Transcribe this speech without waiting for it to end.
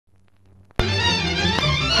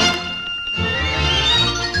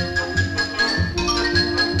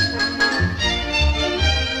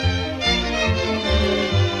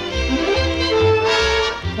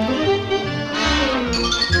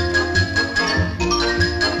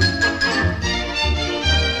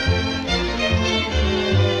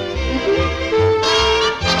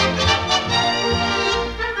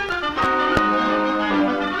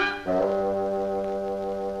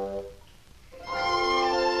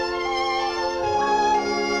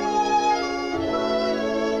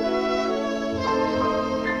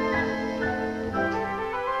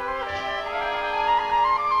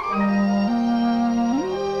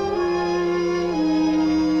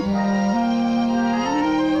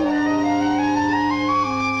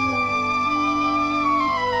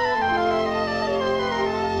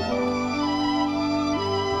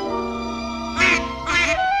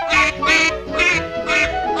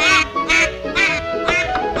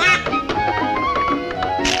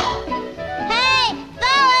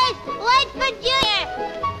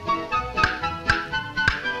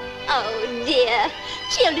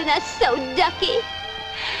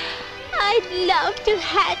I'd love to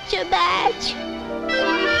hatch a batch.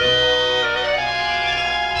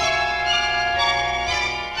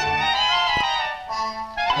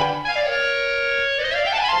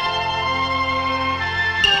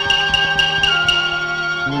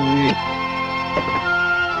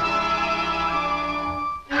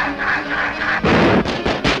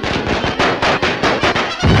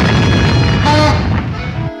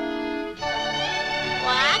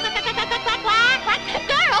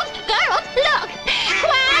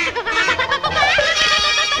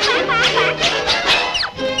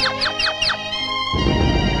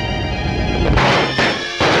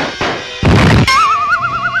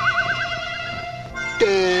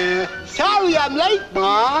 Sorry I'm late,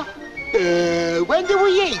 Ma. When do we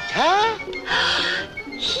eat, huh?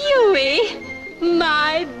 Huey,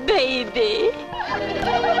 my baby.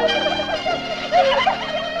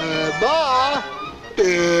 Ma,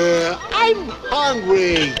 I'm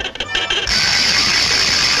hungry.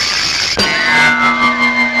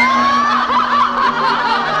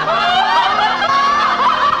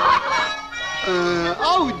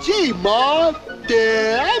 Oh, gee, Ma,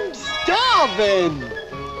 I'm starving.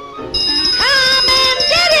 Come and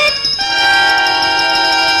get it!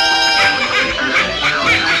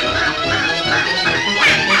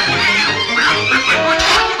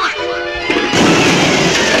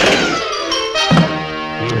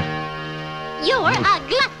 You're a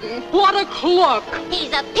glutton. What a clock!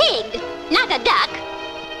 He's a pig, not a duck.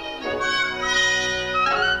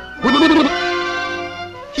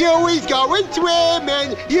 Huey's going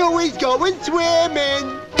swimming. Huey's going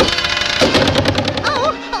swimming.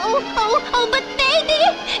 Oh, but baby,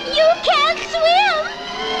 you can't swim.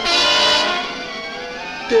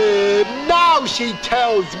 Now she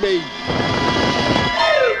tells me.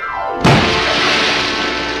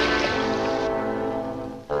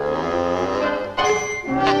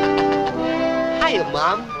 Hiya,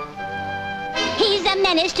 Mom. He's a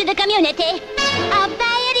menace to the community, a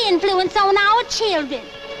bad influence on our children.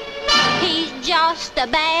 He's just a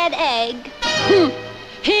bad egg.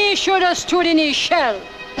 He should have stood in his shell.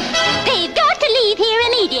 They've got to leave here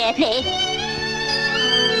immediately.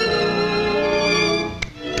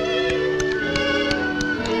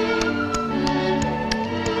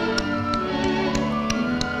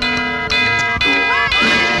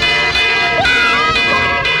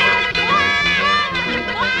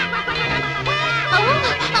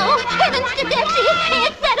 Oh, heavens to Betsy!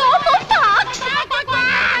 It's that awful fox!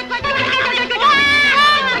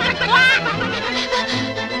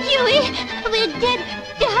 Huey, we're dead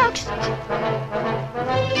ducks.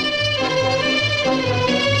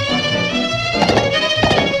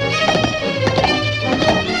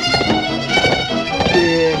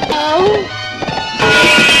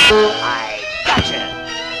 I gotcha.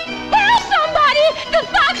 Help somebody! The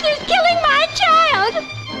fox is killing my child!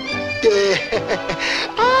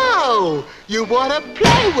 Oh, you want to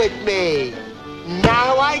play with me?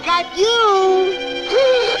 Now I got you.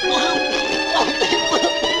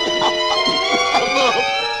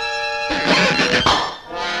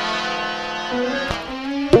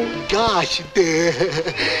 Gosh,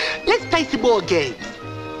 let's play some more games.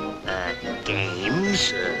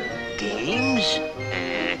 Games? Games?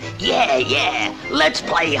 Yeah. Let's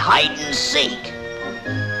play hide and seek.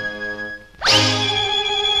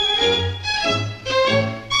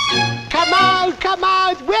 Come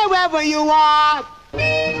on, wherever you are.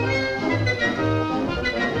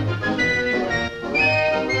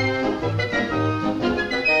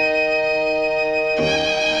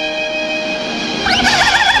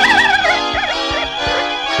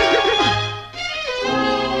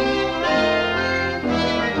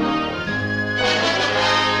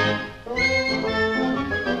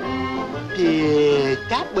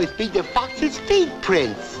 That must be the fox's feet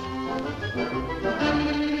prints.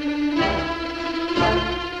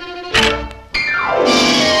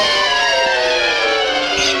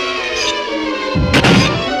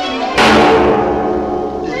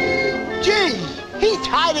 Gee, he's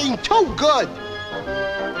hiding too good.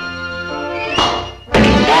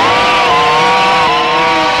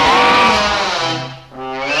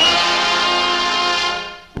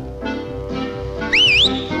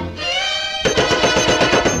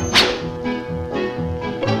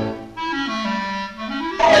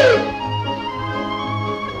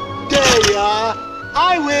 There you are.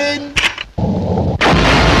 I win.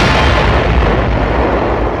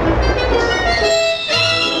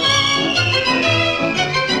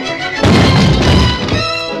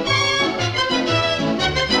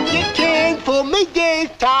 You can't fool me this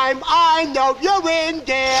time. I know you're in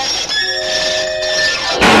there.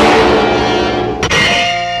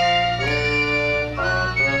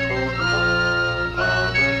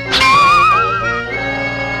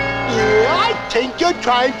 You're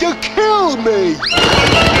trying to kill me.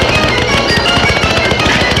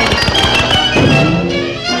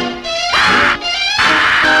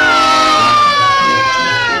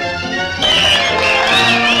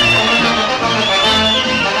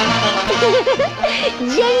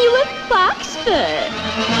 Genuine fox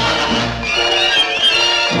fur.